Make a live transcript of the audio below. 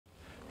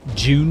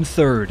June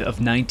 3rd of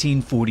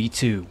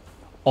 1942.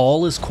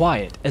 All is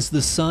quiet as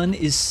the sun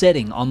is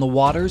setting on the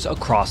waters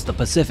across the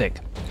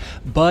Pacific.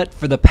 But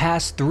for the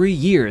past 3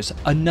 years,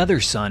 another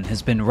sun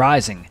has been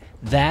rising,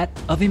 that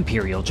of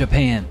Imperial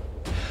Japan.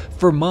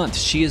 For months,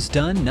 she has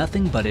done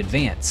nothing but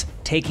advance,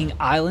 taking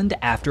island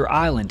after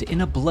island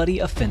in a bloody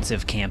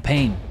offensive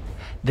campaign.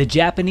 The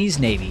Japanese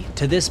Navy,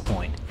 to this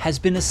point, has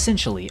been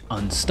essentially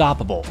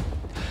unstoppable.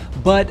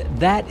 But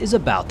that is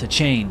about to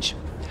change.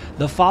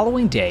 The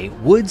following day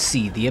would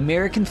see the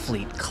American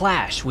fleet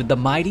clash with the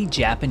mighty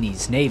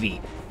Japanese Navy,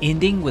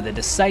 ending with a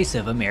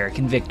decisive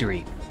American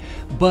victory.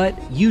 But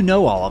you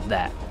know all of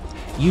that.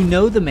 You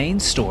know the main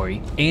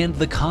story and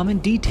the common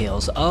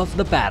details of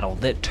the battle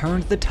that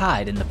turned the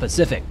tide in the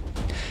Pacific.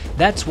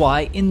 That's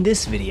why in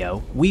this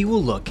video we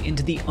will look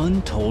into the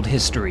untold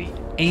history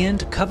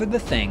and cover the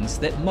things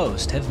that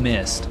most have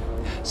missed.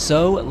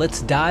 So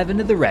let's dive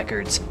into the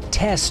records,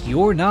 test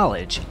your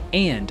knowledge,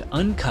 and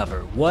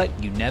uncover what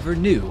you never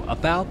knew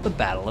about the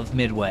Battle of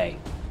Midway.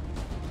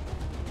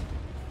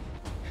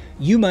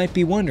 You might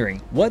be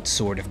wondering, what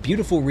sort of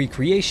beautiful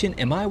recreation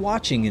am I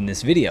watching in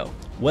this video?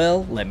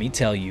 Well, let me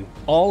tell you,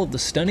 all of the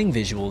stunning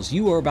visuals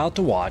you are about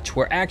to watch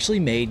were actually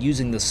made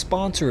using the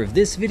sponsor of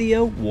this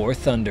video, War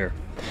Thunder.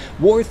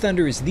 War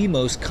Thunder is the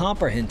most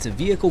comprehensive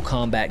vehicle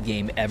combat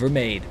game ever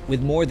made,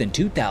 with more than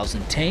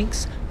 2,000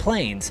 tanks,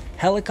 planes,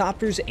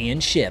 helicopters,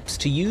 and ships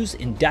to use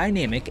in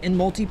dynamic and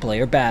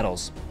multiplayer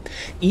battles.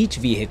 Each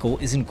vehicle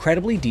is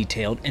incredibly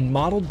detailed and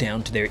modeled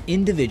down to their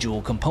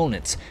individual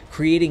components,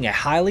 creating a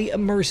highly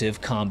immersive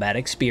combat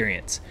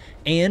experience.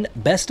 And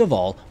best of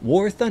all,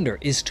 War Thunder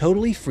is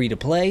totally free to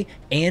play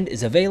and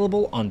is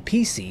available on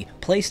PC,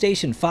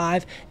 PlayStation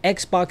 5,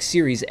 Xbox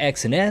Series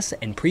X and S,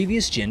 and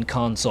previous gen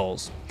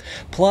consoles.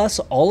 Plus,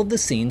 all of the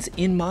scenes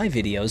in my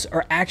videos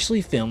are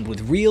actually filmed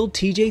with real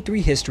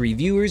TJ3 History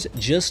viewers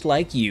just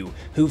like you,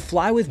 who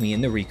fly with me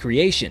in the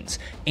recreations,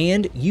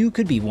 and you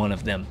could be one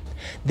of them.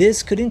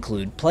 This could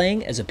include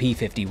playing as a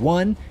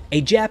P-51,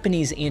 a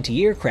Japanese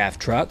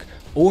anti-aircraft truck,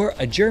 or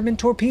a German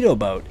torpedo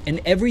boat, and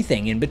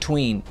everything in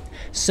between.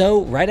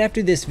 So right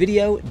after this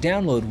video,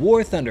 download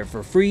War Thunder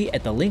for free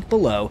at the link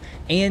below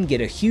and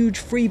get a huge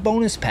free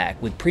bonus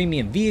pack with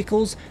premium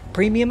vehicles,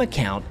 premium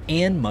account,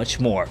 and much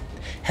more.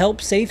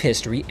 Help save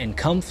history and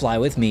come fly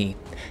with me.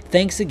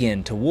 Thanks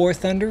again to War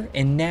Thunder,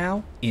 and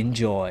now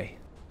enjoy.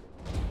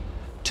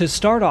 To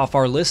start off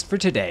our list for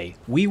today,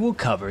 we will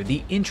cover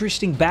the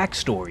interesting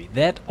backstory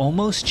that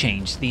almost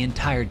changed the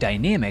entire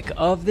dynamic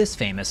of this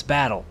famous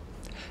battle.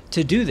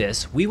 To do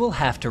this, we will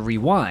have to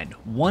rewind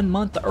 1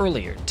 month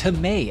earlier to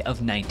May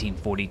of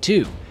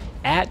 1942,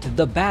 at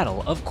the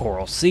Battle of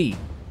Coral Sea.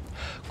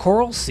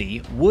 Coral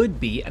Sea would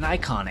be an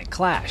iconic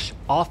clash,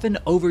 often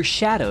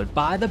overshadowed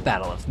by the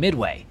Battle of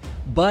Midway,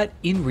 but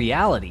in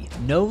reality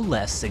no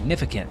less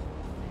significant.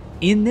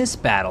 In this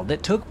battle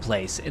that took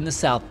place in the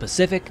South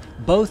Pacific,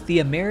 both the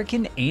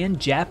American and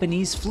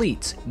Japanese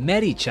fleets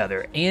met each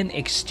other and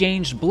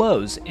exchanged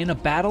blows in a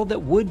battle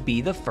that would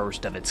be the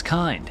first of its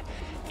kind.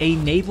 A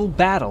naval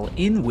battle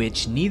in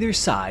which neither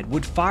side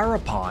would fire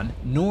upon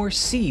nor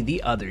see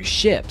the other's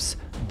ships,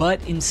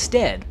 but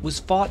instead was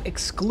fought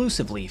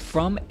exclusively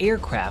from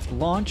aircraft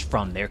launched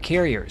from their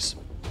carriers.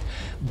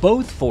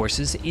 Both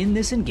forces in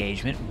this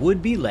engagement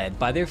would be led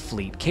by their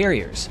fleet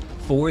carriers.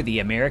 For the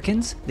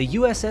Americans, the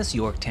USS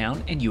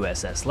Yorktown and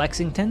USS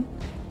Lexington,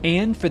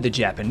 and for the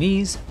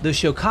Japanese, the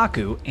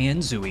Shokaku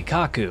and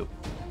Zuikaku.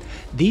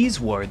 These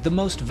were the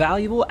most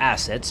valuable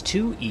assets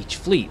to each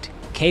fleet,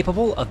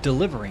 capable of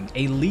delivering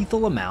a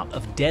lethal amount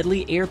of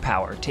deadly air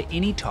power to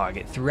any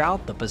target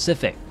throughout the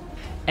Pacific.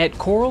 At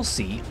Coral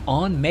Sea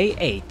on May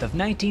 8th of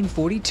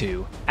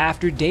 1942,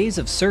 after days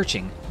of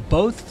searching,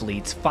 both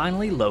fleets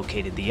finally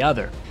located the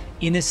other.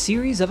 In a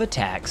series of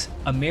attacks,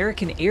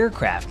 American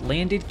aircraft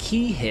landed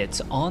key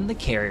hits on the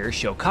carrier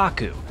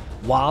Shokaku,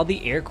 while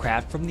the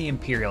aircraft from the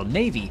Imperial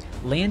Navy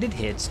landed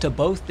hits to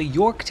both the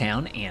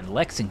Yorktown and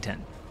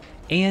Lexington.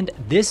 And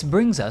this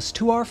brings us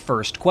to our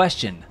first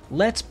question.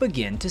 Let's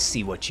begin to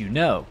see what you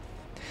know.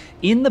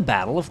 In the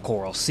Battle of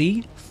Coral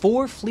Sea,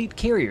 4 fleet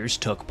carriers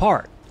took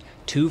part,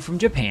 2 from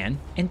Japan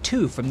and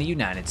 2 from the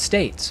United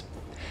States.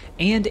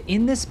 And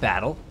in this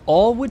battle,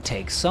 all would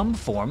take some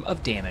form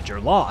of damage or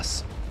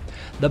loss.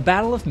 The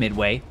Battle of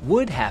Midway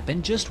would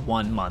happen just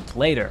 1 month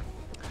later.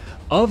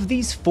 Of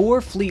these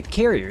 4 fleet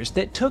carriers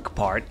that took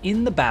part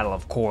in the Battle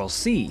of Coral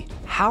Sea,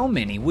 how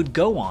many would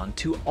go on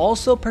to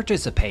also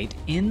participate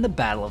in the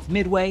Battle of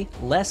Midway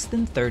less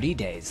than 30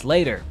 days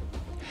later?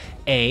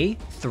 A,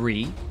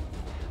 3,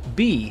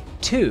 B,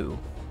 2,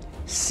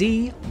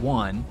 C,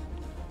 1,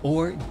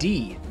 or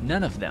D,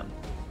 none of them?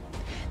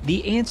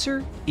 The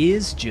answer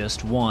is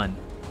just 1.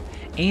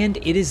 And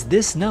it is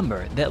this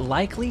number that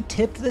likely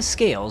tipped the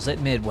scales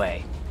at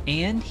Midway,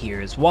 and here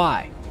is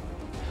why.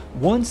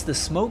 Once the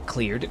smoke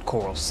cleared at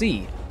Coral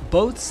Sea,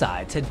 both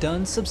sides had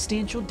done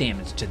substantial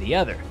damage to the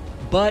other,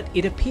 but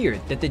it appeared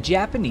that the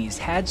Japanese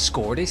had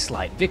scored a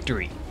slight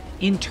victory.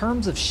 In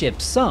terms of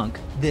ships sunk,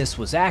 this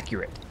was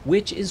accurate,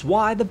 which is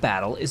why the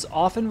battle is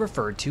often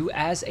referred to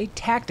as a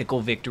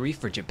tactical victory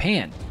for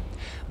Japan.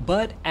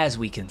 But as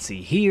we can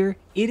see here,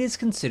 it is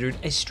considered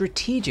a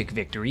strategic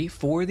victory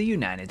for the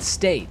United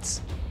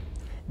States.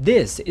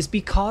 This is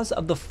because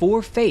of the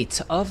four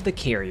fates of the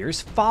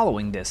carriers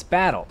following this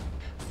battle.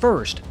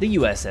 First, the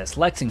USS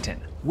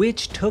Lexington,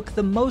 which took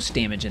the most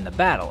damage in the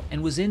battle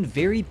and was in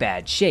very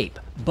bad shape,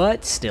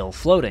 but still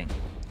floating.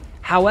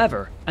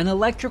 However, an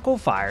electrical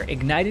fire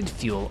ignited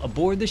fuel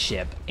aboard the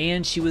ship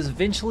and she was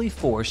eventually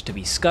forced to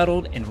be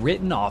scuttled and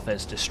written off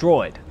as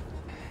destroyed.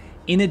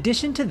 In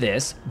addition to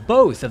this,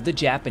 both of the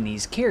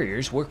Japanese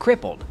carriers were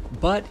crippled,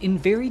 but in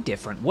very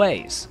different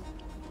ways.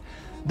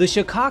 The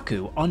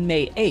Shokaku on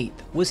May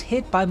 8th was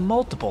hit by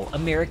multiple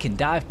American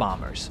dive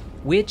bombers,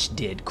 which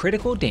did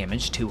critical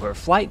damage to her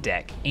flight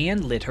deck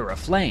and lit her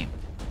aflame.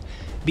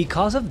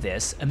 Because of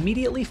this,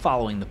 immediately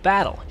following the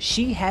battle,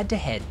 she had to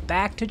head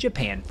back to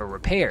Japan for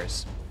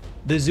repairs.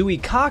 The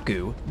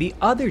Zuikaku, the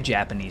other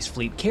Japanese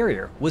fleet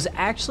carrier, was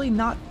actually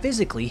not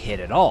physically hit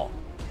at all.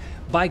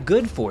 By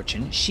good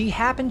fortune, she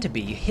happened to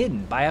be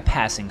hidden by a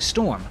passing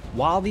storm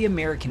while the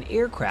American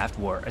aircraft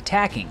were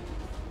attacking.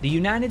 The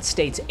United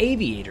States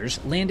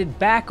aviators landed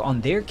back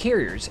on their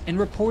carriers and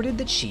reported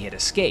that she had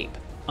escaped,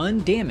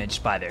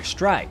 undamaged by their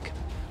strike.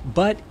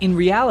 But in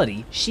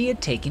reality, she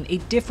had taken a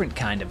different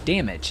kind of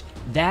damage,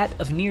 that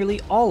of nearly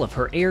all of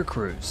her air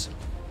crews.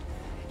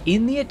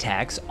 In the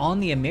attacks on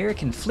the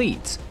American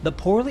fleets, the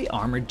poorly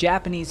armored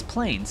Japanese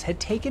planes had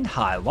taken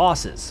high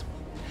losses.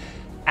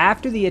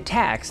 After the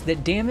attacks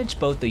that damaged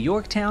both the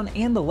Yorktown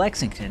and the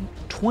Lexington,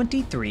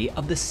 23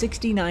 of the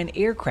 69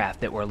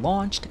 aircraft that were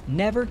launched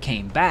never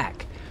came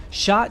back,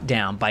 shot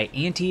down by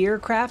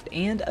anti-aircraft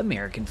and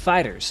American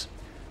fighters.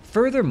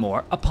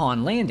 Furthermore,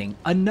 upon landing,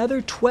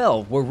 another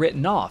 12 were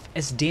written off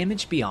as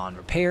damaged beyond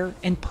repair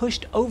and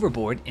pushed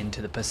overboard into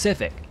the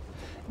Pacific.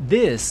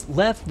 This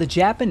left the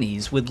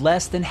Japanese with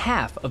less than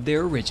half of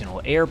their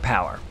original air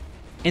power.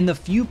 And the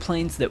few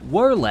planes that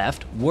were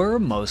left were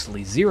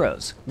mostly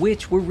Zeros,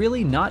 which were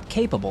really not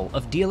capable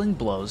of dealing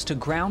blows to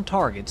ground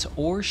targets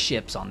or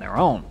ships on their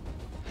own.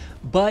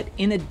 But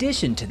in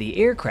addition to the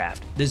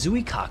aircraft, the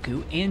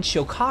Zuikaku and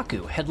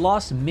Shokaku had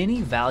lost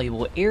many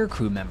valuable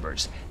aircrew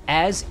members,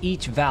 as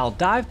each Val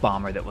dive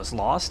bomber that was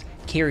lost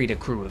carried a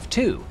crew of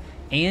 2,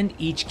 and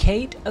each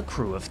Kate a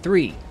crew of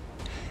 3.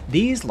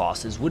 These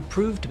losses would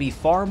prove to be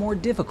far more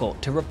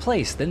difficult to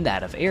replace than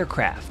that of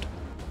aircraft.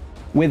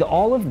 With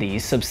all of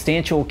these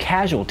substantial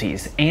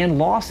casualties and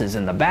losses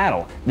in the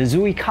battle, the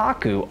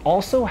Zuikaku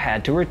also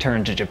had to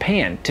return to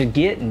Japan to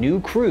get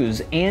new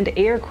crews and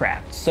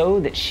aircraft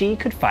so that she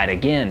could fight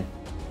again.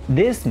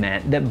 This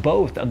meant that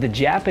both of the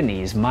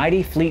Japanese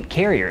mighty fleet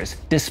carriers,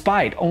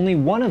 despite only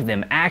one of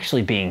them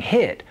actually being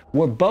hit,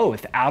 were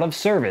both out of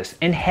service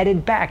and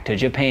headed back to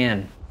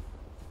Japan.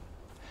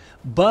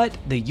 But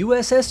the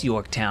USS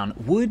Yorktown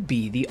would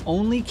be the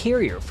only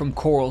carrier from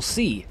Coral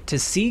Sea to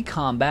see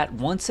combat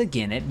once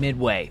again at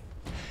Midway.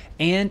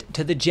 And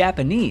to the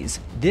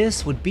Japanese,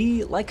 this would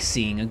be like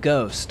seeing a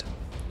ghost.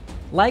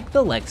 Like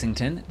the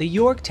Lexington, the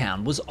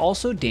Yorktown was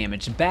also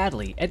damaged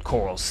badly at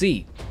Coral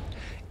Sea.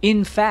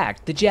 In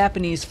fact, the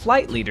Japanese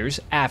flight leaders,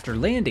 after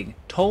landing,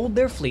 told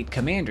their fleet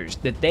commanders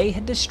that they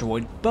had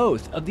destroyed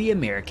both of the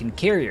American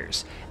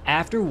carriers,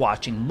 after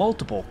watching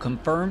multiple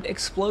confirmed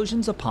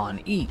explosions upon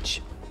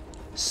each.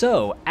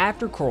 So,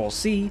 after Coral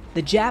Sea,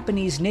 the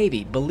Japanese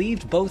Navy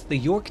believed both the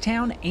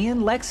Yorktown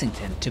and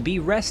Lexington to be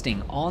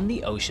resting on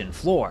the ocean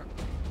floor.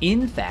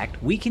 In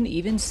fact, we can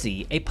even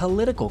see a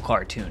political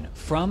cartoon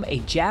from a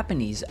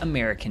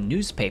Japanese-American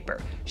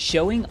newspaper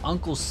showing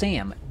Uncle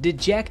Sam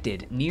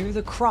dejected near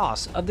the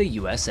cross of the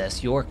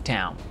USS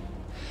Yorktown.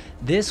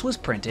 This was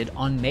printed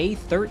on May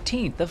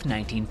 13th of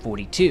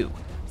 1942,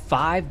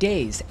 5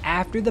 days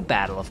after the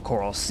Battle of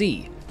Coral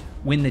Sea,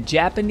 when the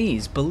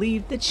Japanese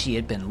believed that she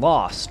had been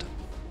lost.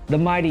 The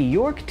mighty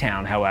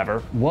Yorktown,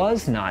 however,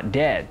 was not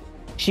dead.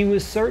 She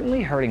was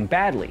certainly hurting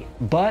badly,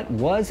 but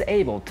was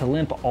able to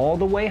limp all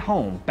the way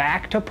home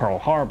back to Pearl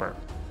Harbor.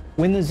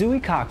 When the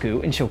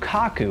Zuikaku and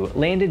Shokaku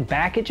landed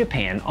back at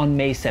Japan on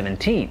May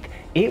 17th,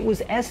 it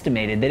was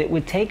estimated that it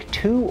would take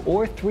 2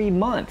 or 3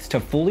 months to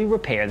fully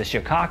repair the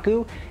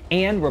Shokaku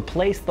and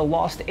replace the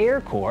lost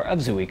Air Corps of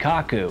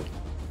Zuikaku.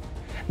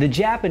 The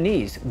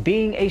Japanese,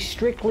 being a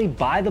strictly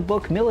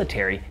by-the-book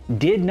military,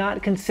 did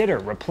not consider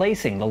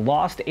replacing the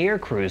lost air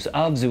crews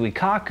of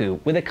Zuikaku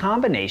with a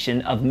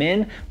combination of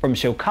men from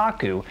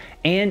Shokaku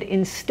and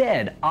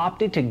instead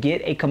opted to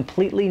get a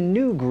completely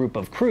new group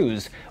of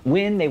crews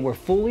when they were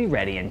fully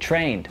ready and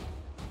trained.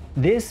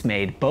 This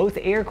made both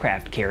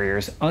aircraft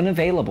carriers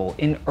unavailable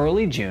in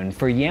early June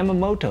for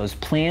Yamamoto's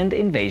planned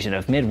invasion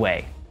of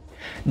Midway.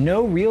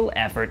 No real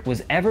effort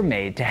was ever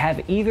made to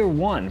have either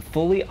one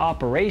fully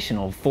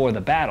operational for the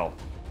battle.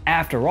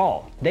 After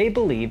all, they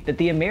believed that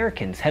the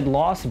Americans had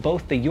lost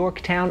both the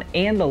Yorktown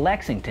and the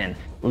Lexington,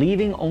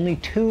 leaving only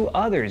 2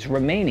 others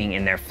remaining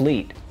in their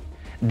fleet.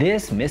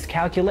 This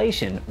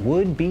miscalculation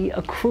would be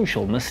a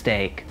crucial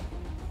mistake.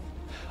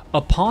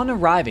 Upon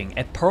arriving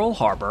at Pearl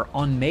Harbor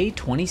on May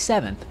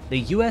 27th,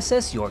 the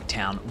USS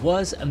Yorktown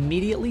was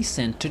immediately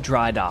sent to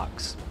dry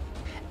docks.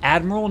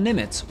 Admiral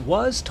Nimitz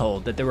was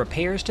told that the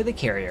repairs to the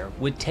carrier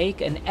would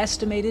take an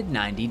estimated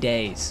 90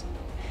 days.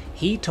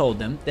 He told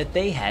them that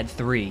they had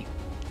 3.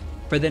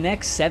 For the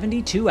next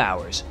 72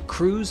 hours,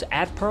 crews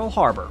at Pearl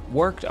Harbor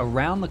worked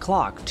around the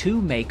clock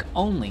to make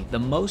only the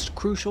most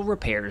crucial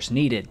repairs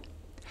needed.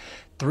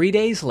 3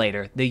 days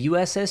later, the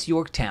USS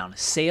Yorktown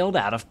sailed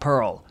out of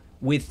Pearl,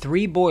 with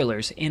 3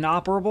 boilers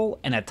inoperable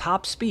and a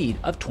top speed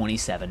of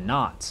 27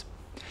 knots.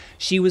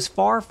 She was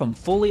far from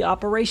fully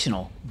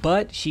operational,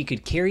 but she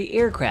could carry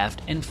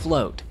aircraft and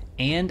float,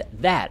 and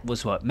that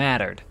was what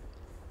mattered.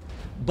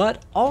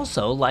 But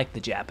also, like the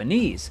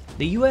Japanese,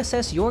 the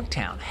USS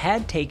Yorktown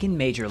had taken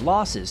major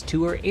losses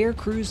to her air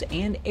crews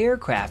and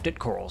aircraft at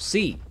Coral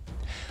Sea.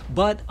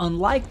 But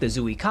unlike the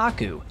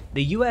Zuikaku,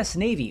 the US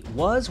Navy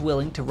was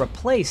willing to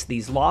replace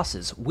these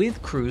losses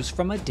with crews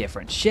from a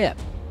different ship.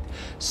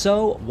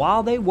 So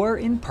while they were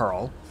in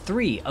Pearl,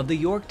 3 of the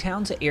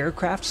Yorktown's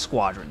aircraft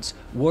squadrons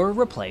were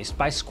replaced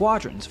by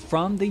squadrons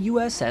from the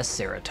USS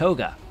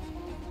Saratoga.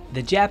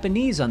 The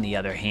Japanese, on the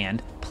other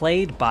hand,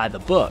 played by the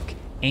book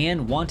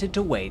and wanted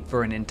to wait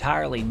for an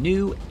entirely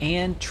new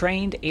and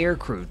trained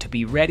aircrew to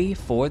be ready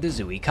for the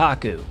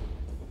Zuikaku.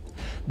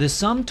 The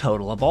sum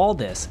total of all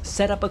this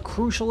set up a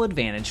crucial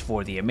advantage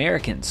for the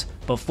Americans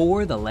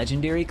before the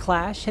legendary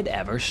clash had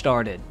ever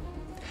started.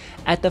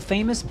 At the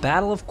famous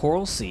Battle of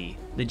Coral Sea,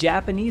 the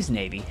Japanese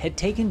Navy had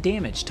taken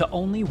damage to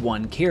only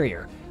 1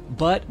 carrier,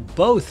 but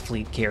both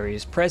fleet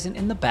carriers present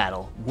in the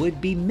battle would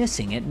be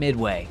missing at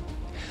Midway,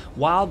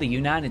 while the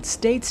United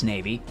States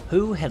Navy,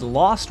 who had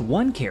lost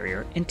 1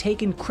 carrier and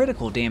taken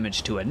critical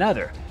damage to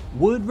another,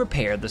 would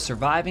repair the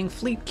surviving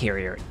fleet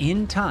carrier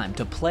in time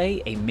to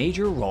play a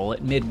major role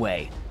at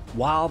Midway,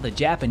 while the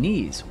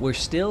Japanese were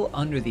still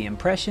under the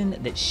impression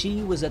that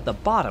she was at the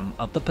bottom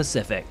of the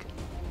Pacific.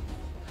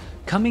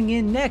 Coming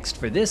in next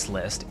for this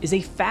list is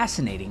a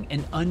fascinating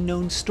and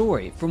unknown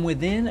story from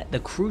within the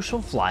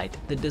crucial flight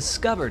that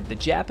discovered the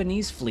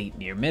Japanese fleet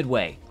near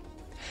Midway.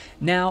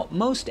 Now,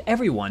 most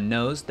everyone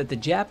knows that the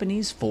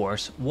Japanese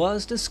force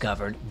was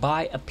discovered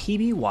by a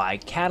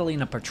PBY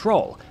Catalina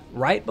patrol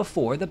right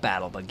before the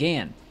battle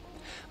began.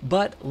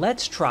 But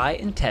let's try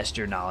and test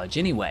your knowledge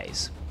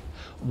anyways.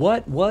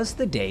 What was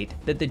the date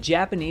that the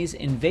Japanese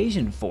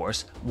invasion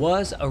force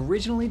was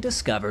originally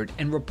discovered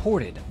and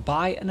reported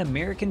by an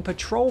American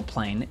patrol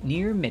plane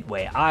near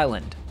Midway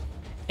Island?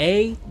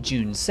 A.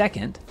 June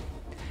 2nd,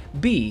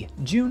 B.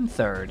 June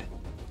 3rd,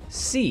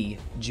 C.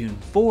 June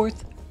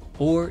 4th,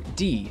 or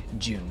D.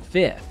 June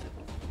 5th?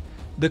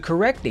 The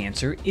correct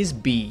answer is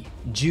B.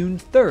 June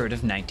 3rd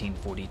of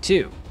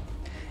 1942.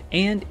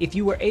 And if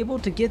you were able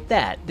to get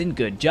that, then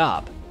good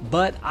job.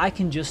 But I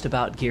can just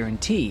about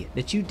guarantee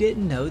that you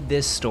didn't know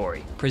this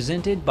story,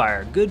 presented by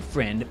our good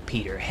friend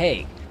Peter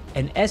Haig,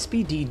 an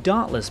SBD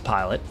Dauntless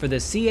pilot for the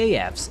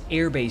CAF's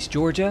Airbase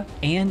Georgia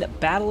and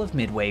Battle of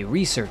Midway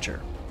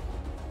researcher.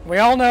 We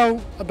all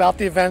know about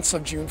the events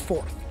of June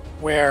 4th,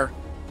 where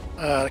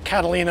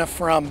Catalina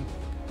from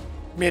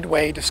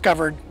Midway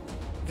discovered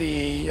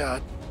the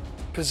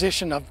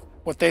position of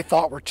what they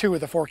thought were 2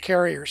 of the 4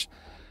 carriers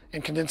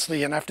in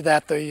Condensely, and after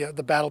that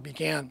the battle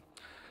began.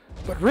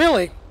 But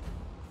really,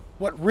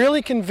 what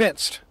really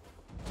convinced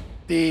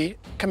the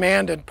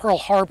command in Pearl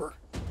Harbor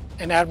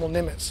and Admiral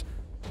Nimitz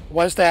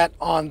was that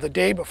on the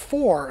day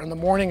before, on the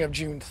morning of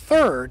June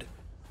 3rd,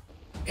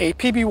 a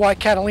PBY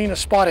Catalina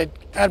spotted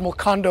Admiral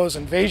Kondo's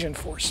invasion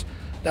force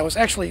that was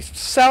actually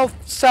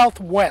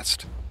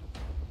southwest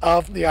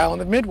of the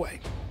island of Midway.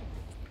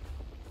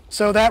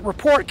 So that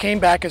report came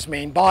back as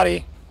main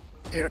body.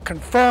 It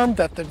confirmed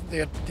that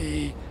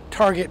the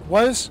target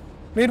was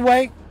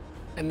Midway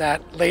and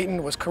that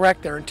Leighton was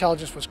correct, their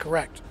intelligence was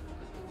correct.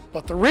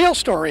 But the real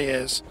story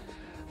is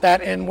that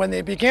when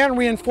they began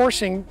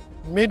reinforcing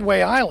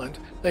Midway Island,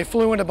 they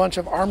flew in a bunch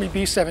of Army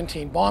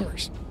B-17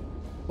 bombers.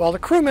 Well, the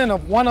crewmen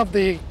of one of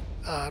the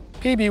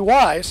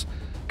PBYs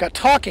got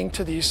talking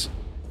to these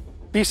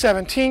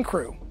B-17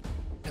 crew.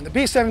 And the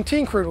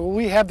B-17 crew, well,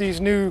 we have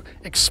these new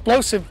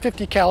explosive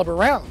 50 caliber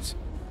rounds.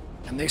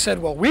 And they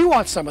said, well, we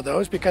want some of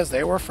those because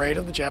they were afraid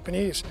of the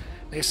Japanese.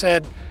 They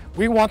said,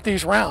 we want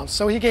these rounds.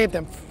 So he gave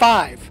them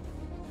 5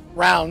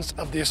 rounds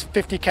of this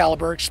 50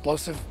 caliber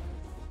explosive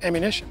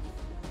ammunition.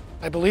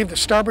 I believe the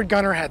starboard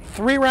gunner had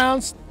 3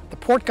 rounds, the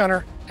port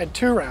gunner had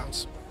 2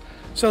 rounds.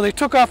 So they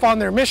took off on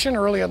their mission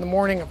early on the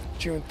morning of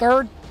June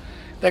 3rd.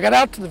 They got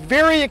out to the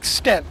very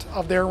extent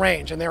of their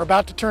range and they were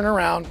about to turn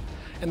around,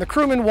 and the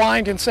crewmen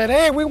whined and said,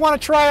 hey, we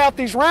want to try out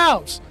these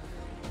rounds.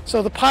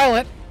 So the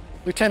pilot,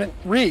 Lieutenant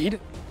Reed,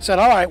 said,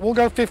 all right, we'll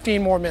go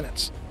 15 more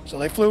minutes. So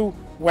they flew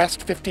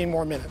west 15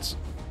 more minutes.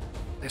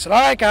 They said,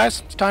 all right,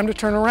 guys, it's time to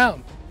turn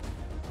around.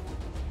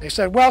 They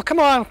said, well, come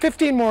on,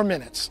 15 more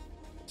minutes.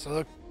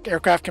 So the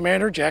aircraft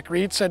commander, Jack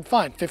Reed, said,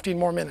 fine, 15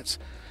 more minutes.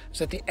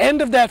 So at the end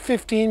of that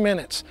 15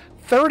 minutes,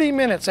 30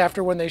 minutes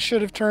after when they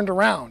should have turned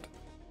around,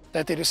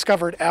 that they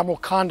discovered Admiral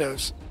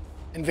Kondo's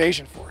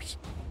invasion force.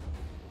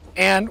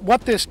 And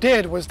what this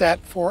did was that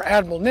for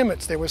Admiral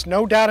Nimitz, there was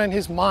no doubt in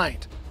his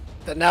mind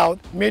that now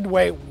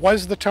Midway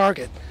was the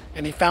target,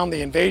 and he found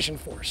the invasion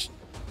force.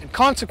 And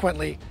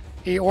consequently,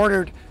 he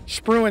ordered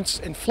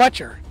Spruance and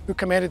Fletcher, who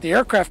commanded the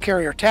aircraft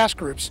carrier task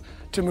groups,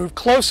 to move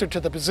closer to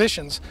the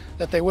positions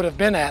that they would have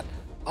been at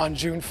on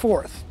June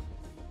 4th,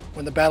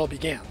 when the battle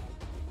began.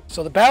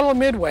 So the Battle of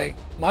Midway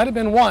might have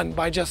been won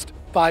by just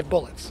 5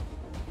 bullets.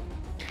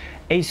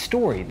 A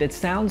story that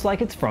sounds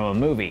like it's from a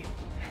movie.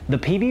 The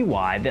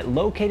PBY that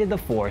located the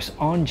force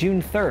on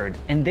June 3rd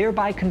and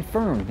thereby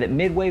confirmed that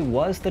Midway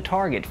was the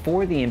target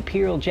for the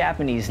Imperial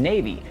Japanese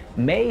Navy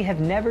may have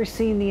never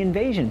seen the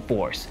invasion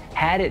force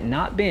had it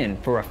not been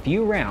for a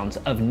few rounds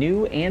of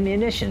new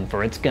ammunition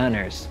for its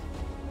gunners.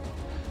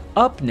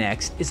 Up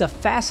next is a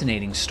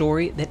fascinating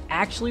story that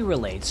actually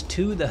relates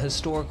to the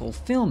historical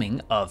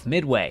filming of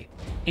Midway.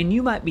 And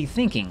you might be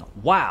thinking,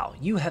 wow,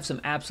 you have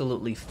some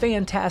absolutely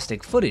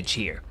fantastic footage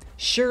here.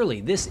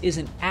 Surely this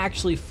isn't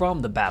actually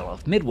from the Battle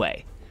of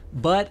Midway.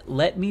 But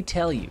let me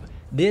tell you,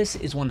 this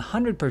is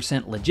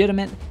 100%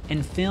 legitimate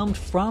and filmed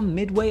from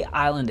Midway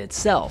Island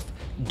itself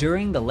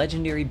during the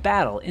legendary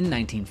battle in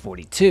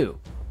 1942.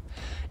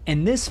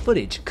 And this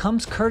footage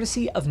comes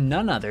courtesy of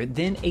none other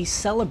than a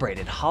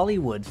celebrated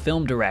Hollywood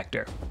film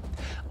director.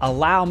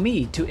 Allow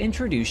me to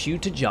introduce you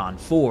to John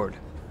Ford.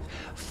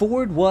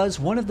 Ford was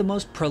one of the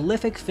most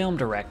prolific film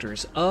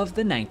directors of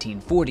the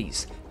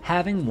 1940s,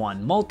 having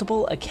won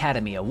multiple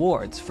Academy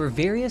Awards for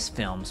various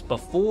films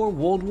before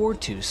World War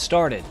II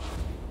started.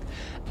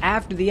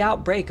 After the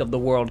outbreak of the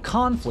world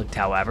conflict,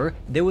 however,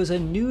 there was a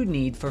new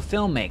need for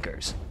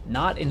filmmakers,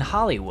 not in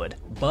Hollywood,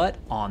 but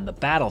on the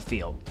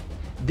battlefield.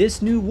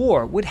 This new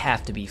war would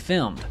have to be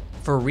filmed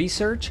for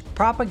research,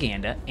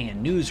 propaganda,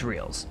 and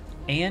newsreels.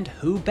 And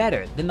who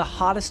better than the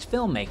hottest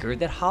filmmaker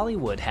that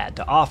Hollywood had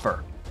to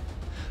offer?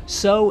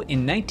 So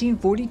in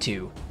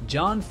 1942,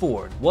 John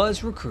Ford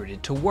was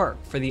recruited to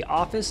work for the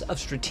Office of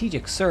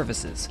Strategic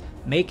Services,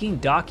 making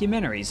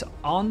documentaries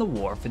on the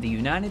war for the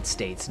United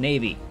States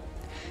Navy.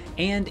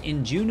 And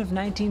in June of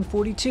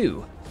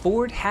 1942,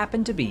 Ford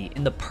happened to be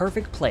in the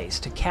perfect place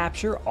to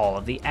capture all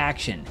of the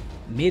action,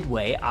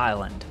 Midway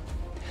Island.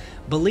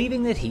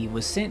 Believing that he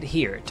was sent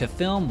here to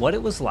film what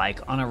it was like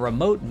on a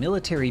remote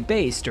military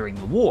base during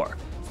the war,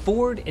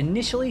 Ford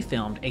initially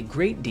filmed a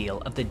great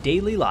deal of the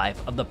daily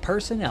life of the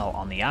personnel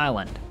on the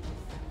island.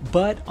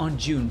 But on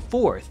June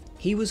 4th,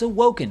 he was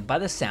awoken by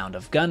the sound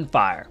of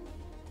gunfire.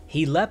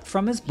 He leapt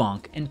from his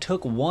bunk and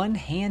took one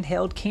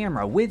handheld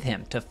camera with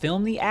him to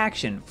film the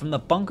action from the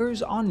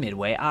bunkers on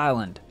Midway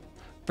Island.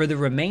 For the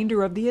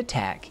remainder of the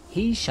attack,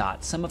 he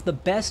shot some of the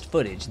best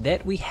footage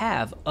that we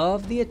have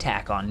of the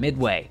attack on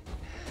Midway.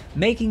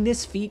 Making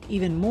this feat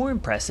even more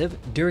impressive,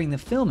 during the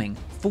filming,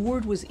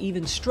 Ford was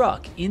even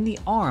struck in the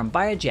arm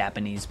by a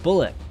Japanese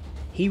bullet.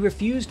 He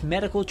refused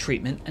medical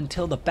treatment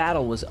until the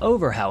battle was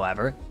over,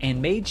 however,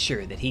 and made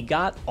sure that he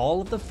got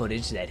all of the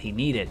footage that he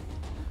needed.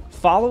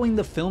 Following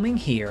the filming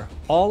here,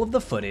 all of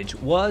the footage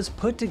was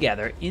put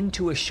together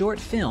into a short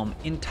film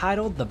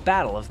entitled The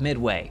Battle of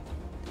Midway.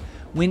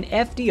 When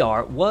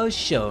FDR was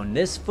shown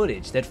this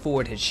footage that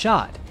Ford had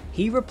shot,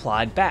 he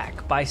replied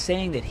back by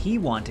saying that he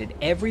wanted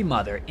every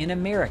mother in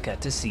America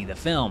to see the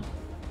film.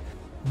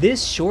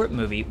 This short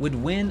movie would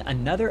win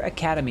another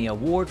Academy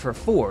Award for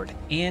Ford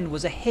and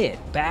was a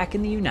hit back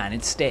in the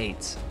United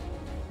States.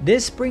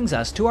 This brings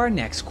us to our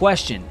next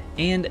question,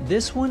 and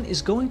this one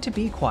is going to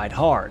be quite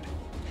hard.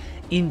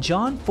 In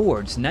John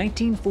Ford's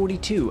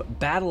 1942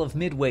 Battle of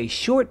Midway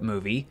short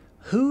movie,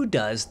 who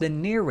does the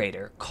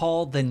narrator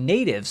call the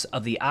natives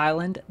of the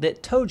island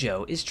that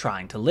Tojo is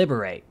trying to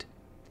liberate?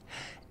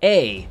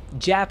 A.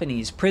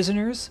 Japanese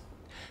prisoners,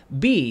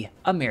 B.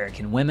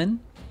 American women,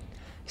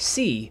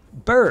 C.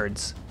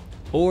 Birds,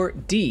 or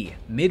D.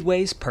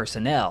 Midway's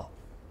personnel?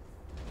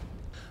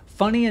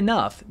 Funny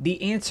enough,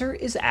 the answer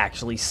is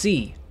actually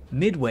C.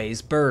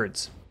 Midway's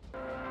birds.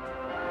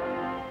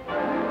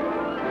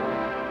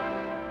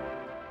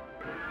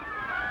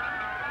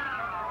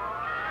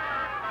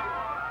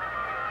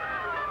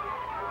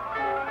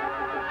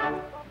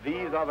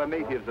 These are the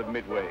natives of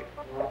Midway.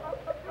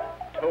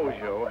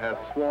 Tojo has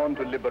sworn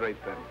to liberate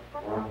them.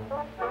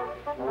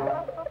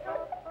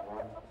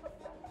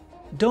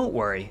 Don't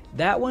worry,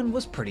 that one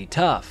was pretty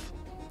tough.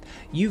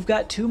 You've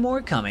got 2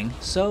 more coming,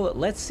 so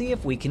let's see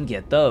if we can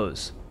get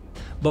those.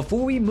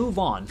 Before we move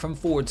on from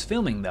Ford's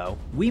filming though,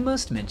 we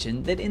must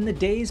mention that in the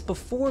days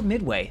before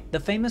Midway, the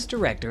famous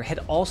director had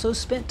also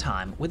spent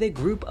time with a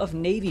group of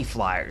Navy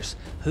flyers,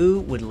 who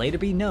would later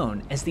be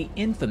known as the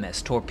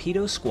infamous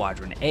Torpedo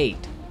Squadron 8.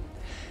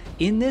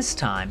 In this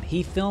time,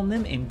 he filmed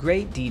them in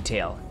great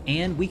detail,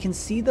 and we can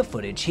see the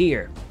footage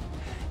here.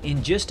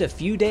 In just a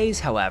few days,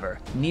 however,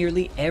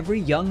 nearly every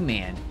young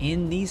man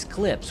in these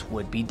clips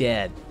would be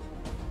dead.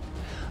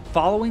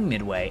 Following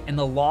Midway and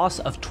the loss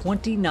of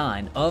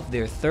 29 of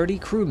their 30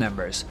 crew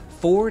members,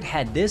 Ford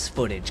had this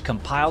footage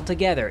compiled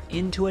together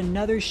into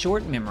another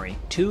short memory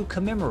to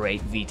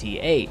commemorate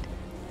VT-8.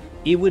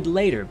 It would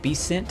later be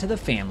sent to the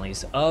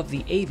families of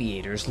the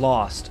aviators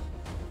lost.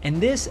 And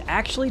this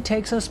actually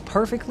takes us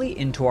perfectly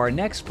into our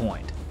next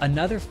point,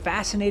 another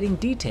fascinating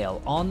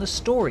detail on the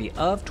story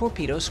of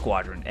Torpedo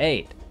Squadron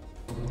 8.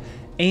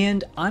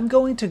 And I'm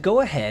going to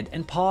go ahead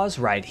and pause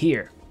right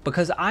here,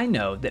 because I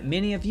know that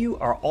many of you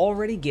are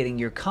already getting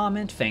your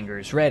comment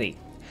fingers ready.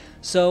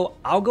 So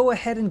I'll go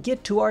ahead and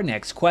get to our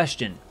next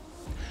question.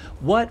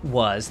 What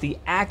was the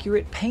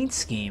accurate paint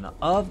scheme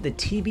of the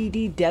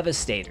TBD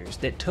Devastators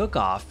that took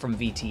off from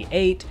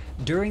VT-8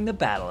 during the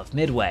Battle of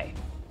Midway?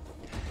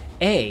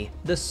 A.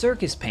 The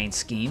circus paint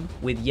scheme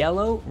with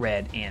yellow,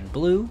 red, and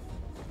blue.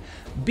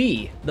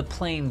 B. The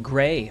plain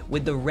gray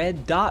with the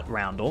red dot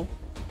roundel.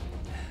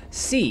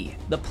 C.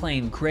 The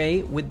plain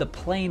gray with the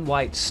plain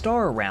white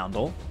star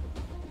roundel.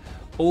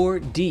 Or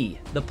D.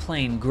 The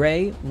plain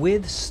gray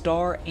with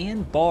star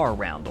and bar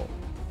roundel.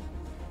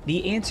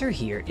 The answer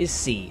here is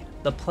C.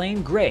 The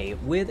plain gray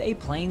with a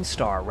plain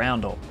star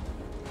roundel.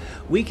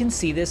 We can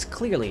see this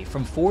clearly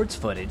from Ford's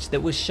footage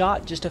that was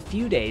shot just a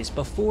few days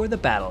before the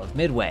Battle of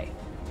Midway.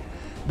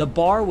 The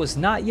bar was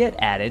not yet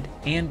added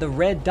and the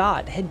red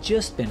dot had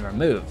just been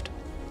removed.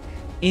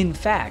 In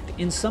fact,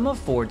 in some of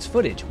Ford's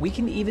footage, we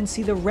can even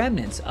see the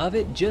remnants of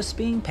it just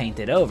being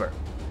painted over.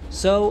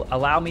 So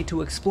allow me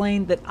to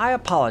explain that I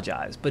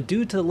apologize, but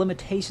due to the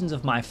limitations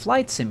of my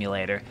flight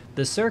simulator,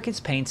 the circuits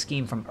paint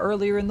scheme from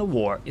earlier in the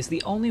war is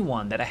the only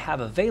one that I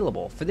have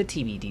available for the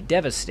TBD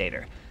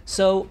Devastator,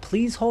 so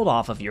please hold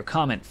off of your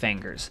comment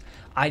fingers.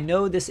 I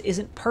know this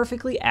isn't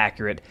perfectly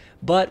accurate,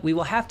 but we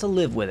will have to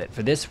live with it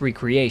for this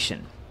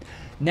recreation.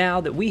 Now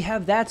that we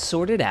have that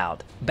sorted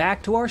out,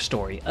 back to our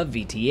story of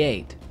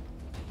VT-8.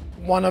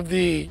 One of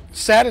the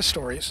saddest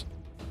stories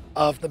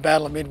of the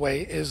Battle of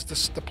Midway is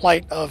the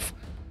plight of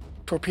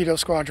Torpedo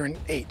Squadron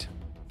 8.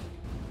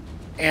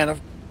 And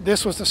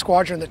this was the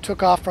squadron that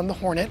took off from the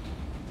Hornet,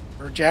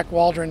 where Jack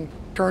Waldron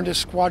turned his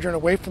squadron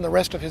away from the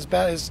rest of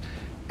his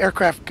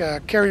aircraft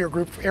carrier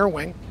group Air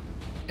Wing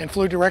and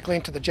flew directly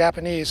into the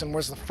Japanese and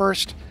was the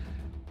first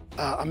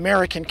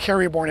American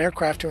carrier-borne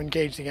aircraft to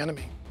engage the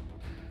enemy.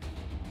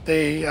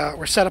 They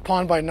were set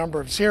upon by a number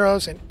of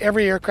Zeros, and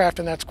every aircraft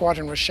in that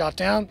squadron was shot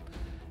down,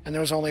 and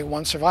there was only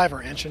one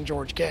survivor, Ensign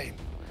George Gay,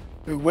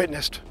 who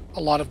witnessed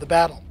a lot of the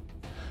battle.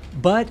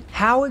 But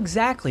how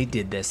exactly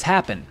did this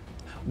happen?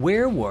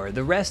 Where were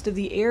the rest of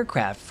the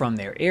aircraft from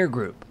their air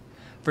group?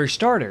 For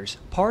starters,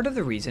 part of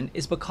the reason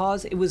is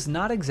because it was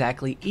not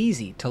exactly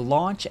easy to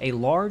launch a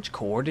large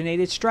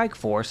coordinated strike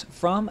force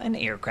from an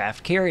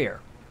aircraft carrier.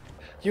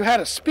 You had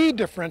a speed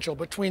differential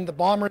between the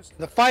bombers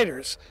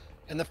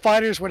and the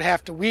fighters would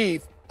have to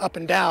weave up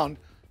and down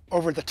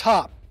over the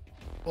top.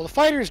 Well, the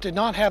fighters did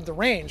not have the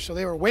range, so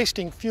they were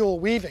wasting fuel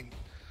weaving.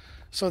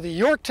 So the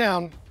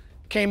Yorktown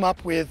came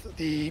up with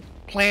the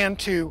plan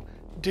to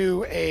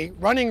do a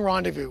running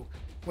rendezvous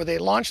where they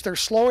launched their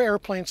slow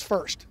airplanes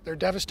first, their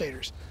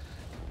Devastators.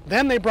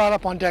 Then they brought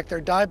up on deck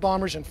their dive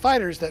bombers and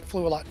fighters that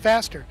flew a lot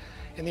faster.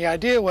 And the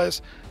idea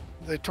was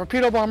the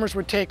torpedo bombers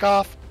would take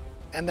off,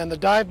 and then the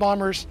dive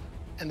bombers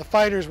and the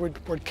fighters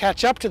would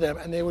catch up to them,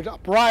 and they would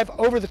arrive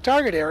over the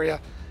target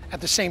area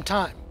at the same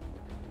time.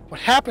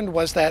 What happened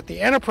was that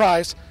the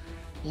Enterprise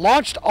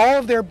launched all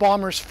of their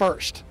bombers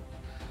first,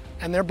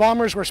 and their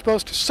bombers were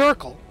supposed to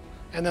circle,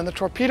 and then the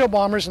torpedo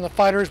bombers and the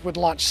fighters would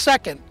launch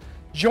second,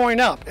 join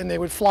up, and they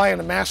would fly in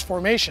a mass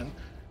formation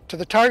to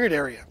the target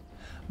area.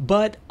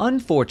 But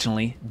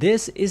unfortunately,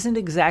 this isn't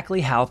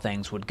exactly how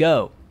things would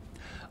go.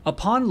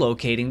 Upon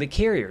locating the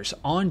carriers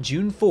on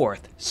June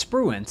 4th,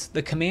 Spruance,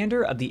 the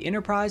commander of the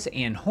Enterprise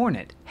and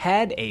Hornet,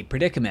 had a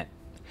predicament.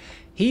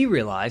 He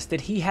realized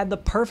that he had the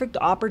perfect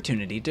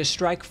opportunity to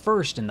strike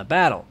first in the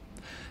battle.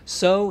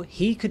 So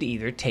he could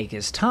either take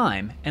his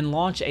time and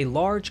launch a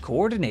large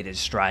coordinated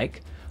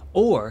strike,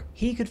 or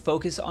he could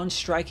focus on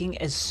striking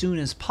as soon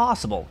as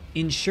possible,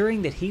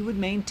 ensuring that he would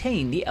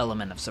maintain the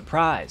element of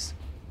surprise.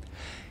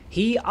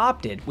 He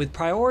opted with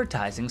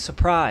prioritizing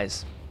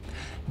surprise.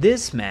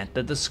 This meant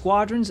that the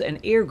squadrons and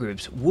air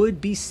groups would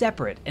be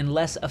separate and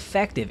less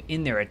effective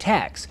in their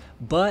attacks,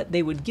 but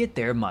they would get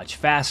there much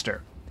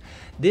faster.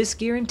 This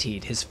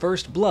guaranteed his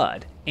first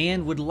blood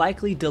and would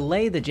likely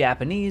delay the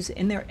Japanese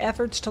in their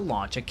efforts to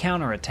launch a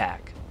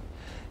counterattack.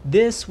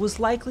 This was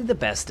likely the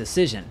best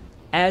decision,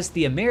 as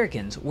the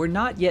Americans were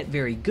not yet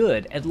very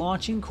good at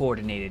launching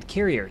coordinated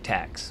carrier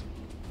attacks.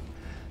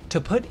 To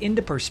put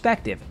into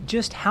perspective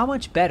just how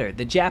much better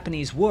the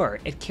Japanese were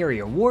at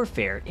carrier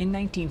warfare in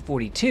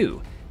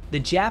 1942, the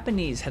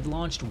Japanese had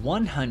launched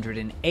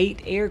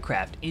 108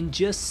 aircraft in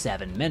just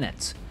 7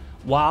 minutes,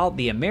 while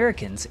the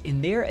Americans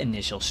in their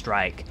initial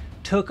strike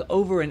took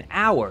over an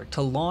hour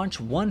to launch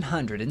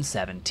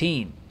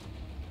 117.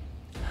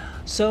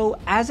 So,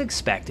 as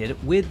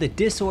expected, with the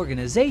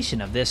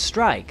disorganization of this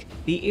strike,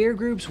 the air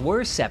groups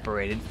were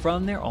separated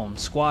from their own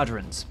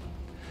squadrons.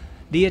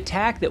 The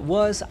attack that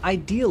was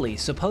ideally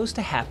supposed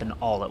to happen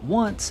all at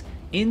once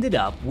ended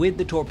up with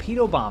the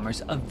torpedo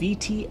bombers of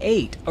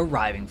VT-8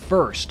 arriving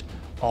first,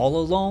 all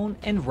alone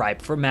and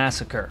ripe for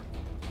massacre.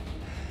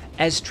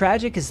 As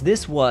tragic as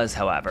this was,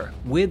 however,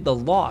 with the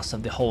loss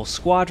of the whole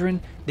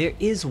squadron, there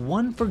is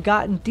one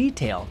forgotten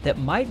detail that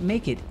might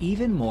make it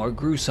even more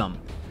gruesome.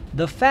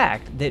 The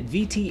fact that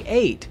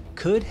VT-8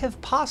 could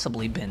have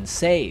possibly been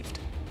saved.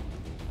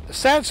 The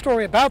sad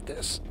story about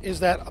this is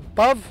that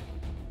above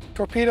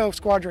Torpedo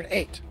Squadron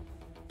 8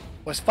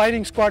 was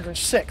Fighting Squadron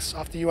 6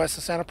 off the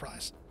USS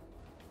Enterprise.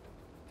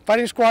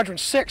 Fighting Squadron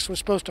 6 was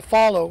supposed to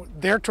follow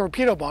their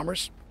torpedo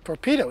bombers,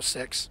 Torpedo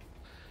 6,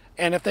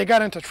 and if they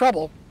got into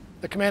trouble,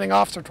 the commanding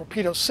officer of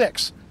Torpedo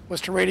 6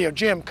 was to radio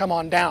Jim, come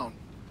on down,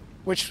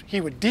 which he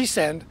would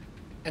descend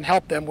and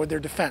help them with their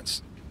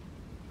defense.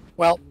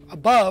 Well,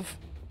 above,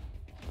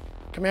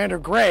 Commander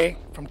Gray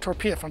from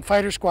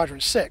Fighter Squadron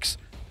 6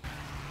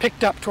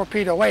 picked up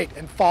Torpedo 8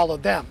 and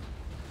followed them.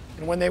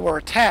 And when they were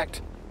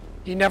attacked,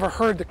 he never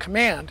heard the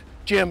command,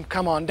 Jim,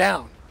 come on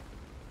down.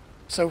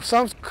 So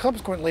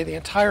subsequently, the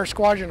entire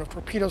squadron of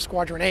Torpedo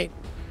Squadron 8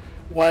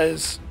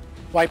 was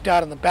wiped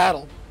out in the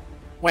battle,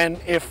 when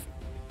if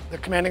the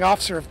commanding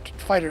officer of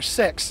Fighter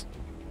 6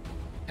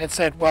 had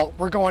said, well,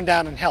 we're going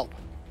down and help,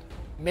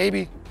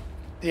 maybe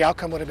the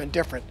outcome would have been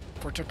different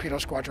for Torpedo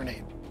Squadron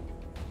 8.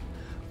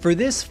 For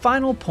this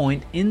final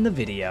point in the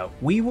video,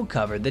 we will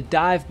cover the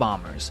dive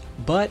bombers,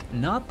 but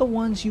not the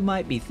ones you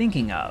might be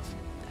thinking of.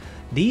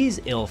 These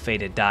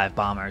ill-fated dive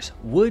bombers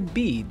would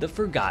be the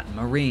Forgotten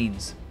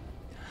Marines.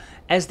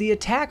 As the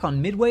attack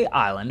on Midway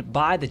Island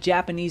by the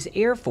Japanese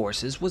Air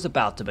Forces was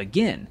about to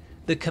begin,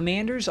 the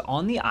commanders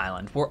on the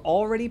island were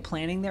already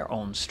planning their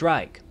own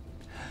strike.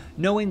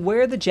 Knowing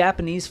where the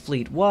Japanese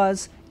fleet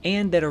was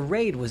and that a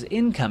raid was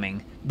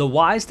incoming, the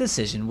wise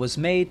decision was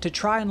made to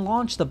try and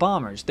launch the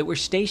bombers that were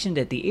stationed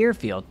at the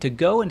airfield to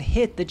go and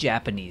hit the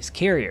Japanese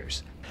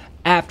carriers.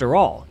 After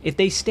all, if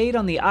they stayed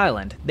on the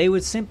island, they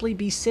would simply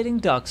be sitting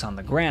ducks on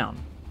the ground.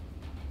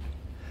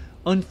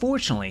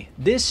 Unfortunately,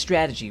 this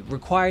strategy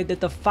required that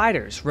the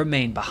fighters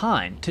remain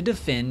behind to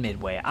defend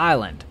Midway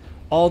Island,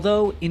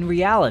 although in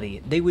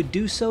reality they would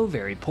do so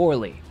very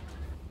poorly.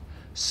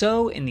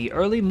 So in the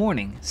early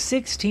morning,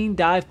 16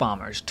 dive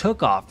bombers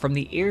took off from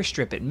the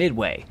airstrip at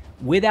Midway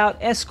without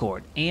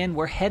escort and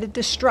were headed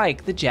to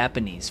strike the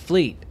Japanese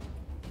fleet.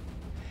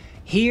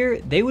 Here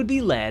they would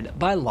be led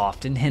by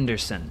Lofton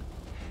Henderson.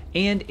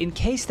 And in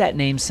case that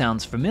name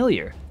sounds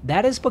familiar,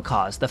 that is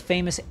because the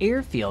famous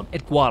airfield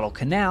at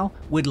Guadalcanal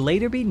would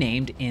later be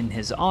named in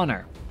his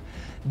honor.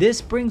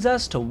 This brings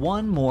us to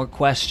one more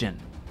question.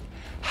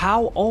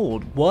 How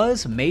old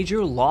was Major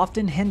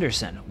Lofton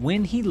Henderson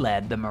when he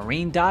led the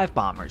Marine dive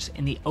bombers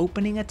in the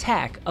opening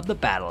attack of the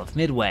Battle of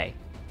Midway?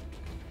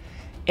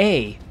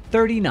 A.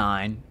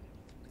 39,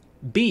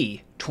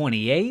 B.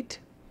 28,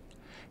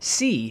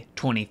 C.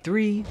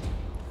 23,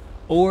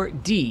 or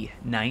D.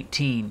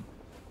 19?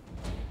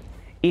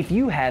 If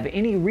you have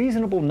any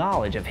reasonable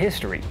knowledge of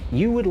history,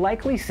 you would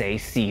likely say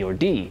C or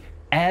D,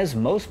 as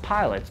most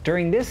pilots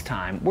during this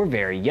time were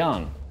very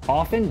young,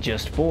 often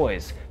just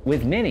boys,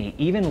 with many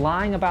even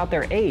lying about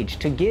their age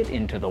to get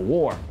into the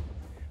war.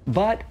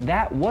 But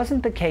that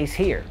wasn't the case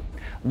here.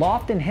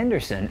 Lofton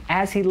Henderson,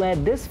 as he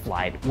led this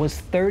flight, was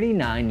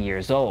 39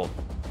 years old.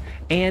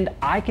 And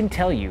I can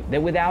tell you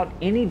that without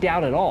any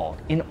doubt at all,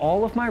 in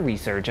all of my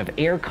research of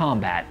air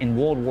combat in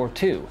World War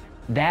II,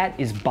 that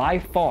is by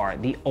far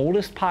the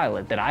oldest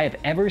pilot that I have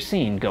ever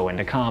seen go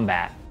into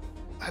combat.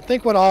 I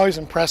think what always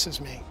impresses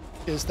me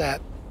is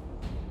that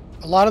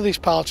a lot of these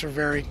pilots are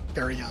very,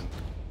 very young.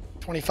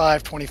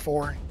 25,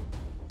 24,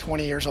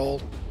 20 years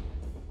old,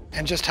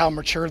 and just how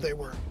mature they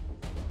were.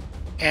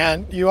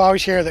 And you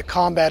always hear that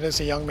combat is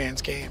a young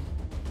man's game.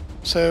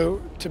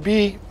 So to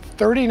be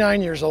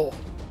 39 years old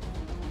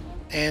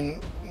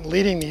and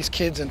leading these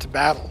kids into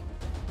battle,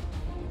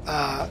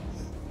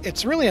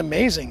 it's really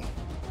amazing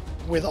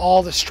with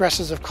all the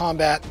stresses of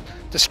combat,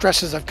 the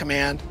stresses of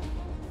command,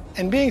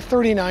 and being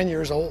 39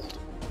 years old.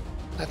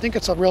 I think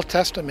it's a real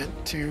testament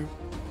to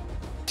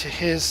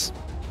his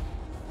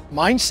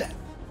mindset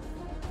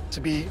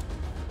to be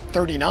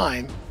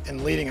 39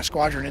 and leading a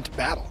squadron into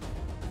battle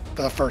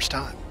for the first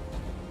time.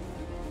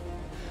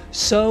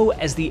 So,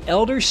 as the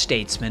elder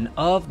statesman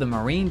of the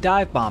Marine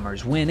dive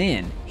bombers went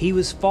in, he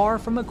was far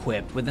from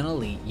equipped with an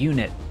elite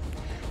unit.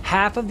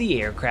 Half of the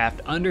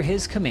aircraft under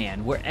his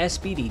command were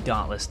SBD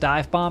Dauntless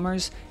dive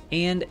bombers,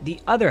 and the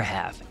other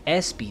half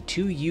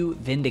SB-2U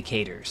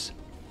Vindicators.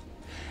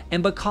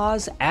 And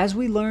because, as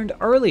we learned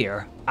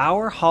earlier,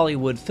 our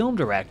Hollywood film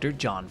director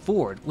John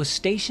Ford was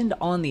stationed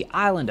on the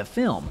island to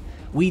film,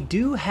 we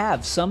do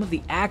have some of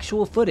the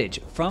actual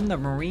footage from the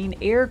Marine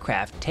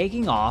aircraft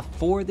taking off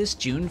for this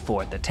June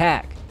 4th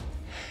attack.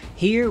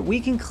 Here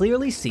we can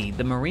clearly see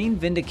the Marine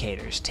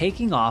Vindicators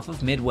taking off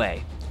of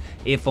Midway.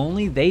 If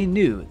only they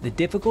knew the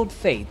difficult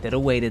fate that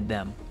awaited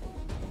them.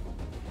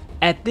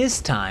 At this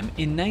time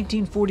in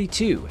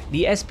 1942,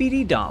 the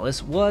SBD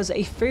Dauntless was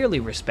a fairly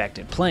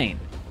respected plane,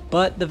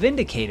 but the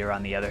Vindicator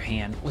on the other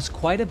hand was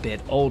quite a bit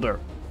older.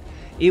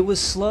 It was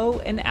slow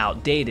and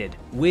outdated,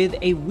 with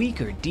a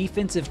weaker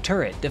defensive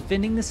turret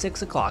defending the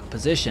 6 o'clock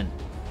position.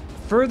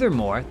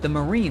 Furthermore, the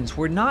Marines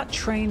were not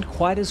trained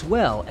quite as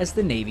well as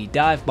the Navy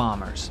dive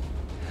bombers.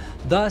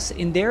 Thus,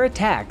 in their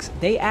attacks,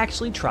 they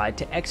actually tried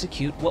to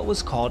execute what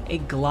was called a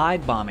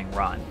glide bombing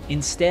run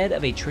instead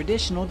of a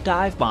traditional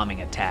dive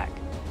bombing attack.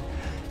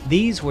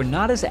 These were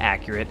not as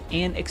accurate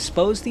and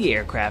exposed the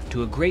aircraft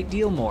to a great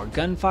deal more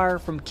gunfire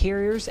from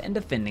carriers and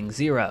defending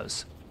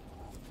Zeros.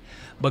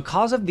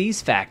 Because of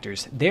these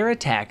factors, their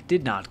attack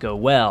did not go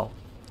well.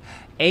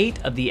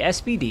 8 of the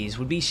SBDs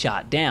would be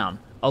shot down,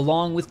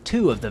 along with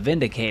 2 of the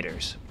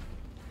Vindicators.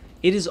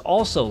 It is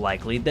also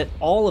likely that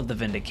all of the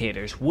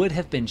Vindicators would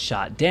have been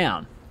shot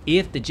down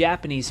if the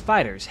Japanese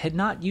fighters had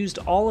not used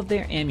all of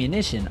their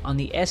ammunition on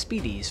the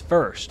SBDs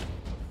first.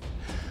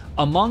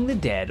 Among the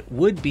dead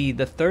would be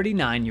the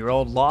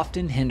 39-year-old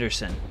Lofton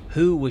Henderson,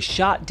 who was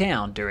shot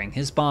down during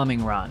his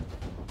bombing run.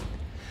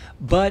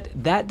 But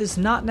that does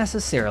not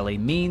necessarily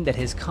mean that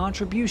his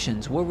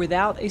contributions were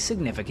without a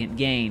significant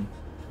gain.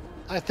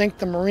 I think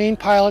the Marine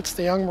pilots,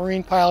 the young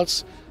Marine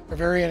pilots, are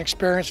very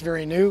inexperienced,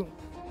 very new.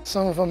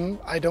 Some of them,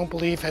 I don't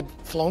believe, had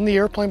flown the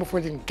airplane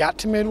before they even got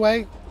to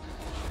Midway.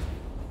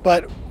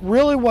 But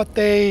really what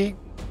they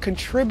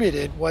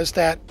contributed was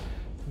that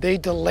they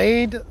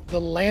delayed the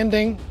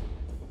landing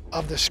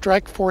of the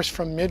strike force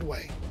from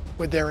Midway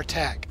with their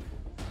attack,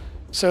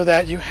 so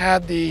that you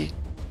had the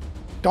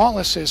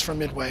Dauntlesses from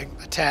Midway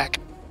attack,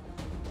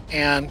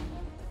 and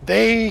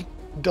they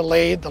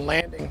delayed the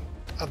landing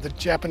of the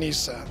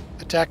Japanese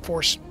attack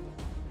force,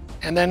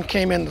 and then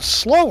came in the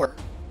slower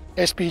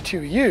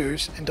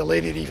SB2Us and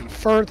delayed it even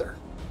further.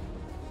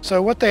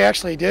 So what they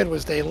actually did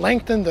was they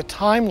lengthened the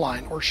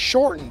timeline, or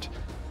shortened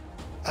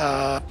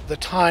the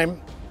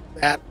time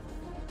that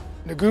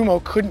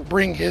Nagumo couldn't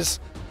bring his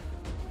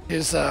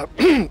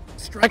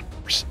strike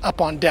force up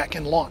on deck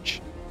and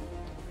launch,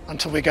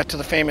 until we got to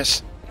the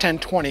famous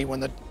 10:20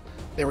 when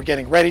they were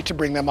getting ready to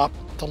bring them up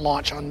to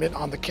launch on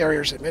the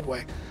carriers at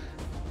Midway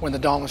when the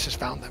Dauntlesses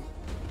found them.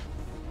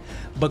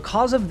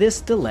 Because of this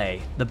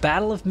delay, the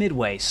Battle of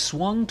Midway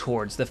swung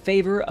towards the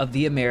favor of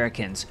the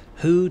Americans,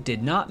 who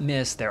did not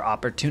miss their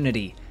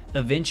opportunity,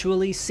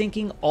 eventually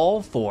sinking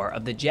all 4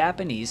 of the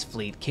Japanese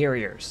fleet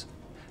carriers.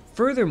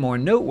 Furthermore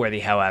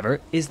noteworthy,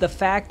 however, is the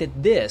fact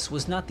that this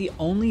was not the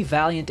only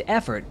valiant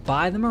effort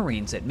by the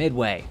Marines at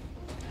Midway.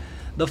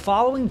 The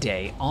following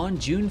day, on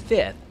June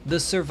 5th, the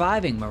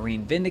surviving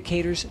Marine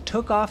Vindicators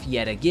took off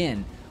yet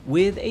again,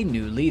 with a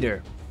new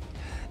leader.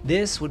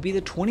 This would be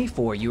the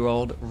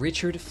 24-year-old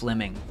Richard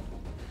Fleming.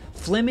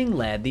 Fleming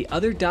led the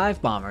other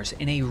dive bombers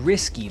in a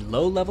risky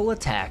low-level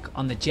attack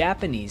on the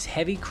Japanese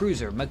heavy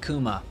cruiser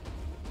Makuma.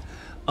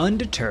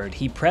 Undeterred,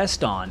 he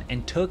pressed on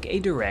and took a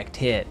direct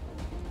hit.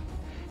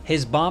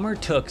 His bomber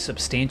took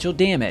substantial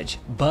damage,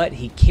 but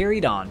he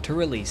carried on to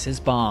release his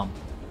bomb.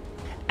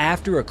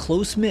 After a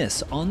close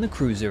miss on the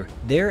cruiser,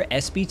 their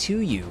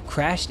SB2U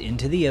crashed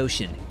into the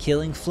ocean,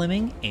 killing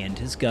Fleming and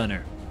his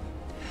gunner.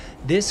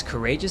 This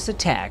courageous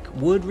attack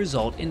would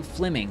result in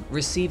Fleming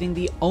receiving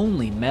the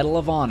only Medal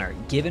of Honor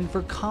given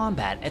for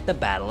combat at the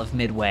Battle of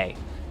Midway,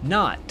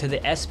 not to the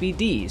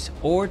SBDs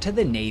or to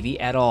the Navy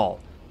at all,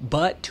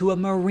 but to a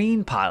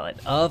Marine pilot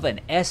of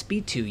an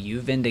SB2U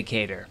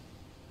Vindicator.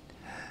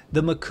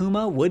 The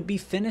Makuma would be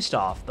finished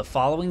off the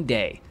following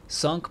day,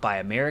 sunk by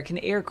American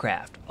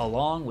aircraft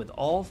along with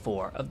all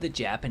 4 of the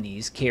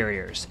Japanese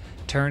carriers,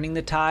 turning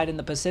the tide in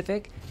the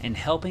Pacific and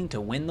helping to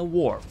win the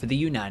war for the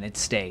United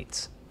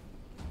States.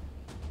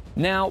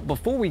 Now,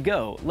 before we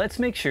go, let's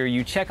make sure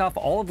you check off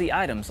all of the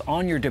items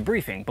on your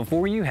debriefing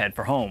before you head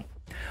for home.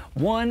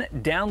 1.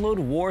 Download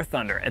War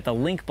Thunder at the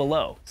link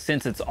below,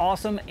 since it's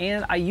awesome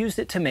and I used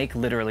it to make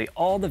literally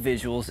all the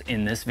visuals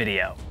in this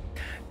video.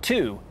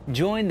 2.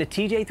 Join the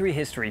TJ3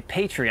 History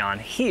Patreon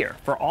here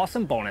for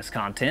awesome bonus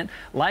content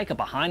like a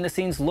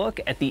behind-the-scenes look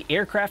at the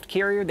aircraft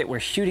carrier that we're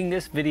shooting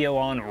this video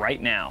on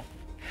right now.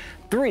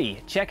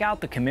 3. Check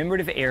out the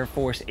Commemorative Air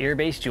Force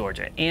Airbase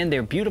Georgia and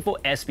their beautiful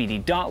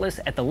SBD Dauntless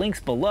at the links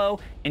below,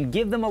 and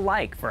give them a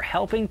like for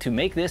helping to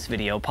make this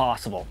video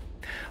possible.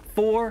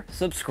 4.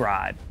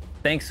 Subscribe.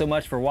 Thanks so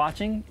much for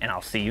watching, and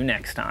I'll see you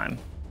next time.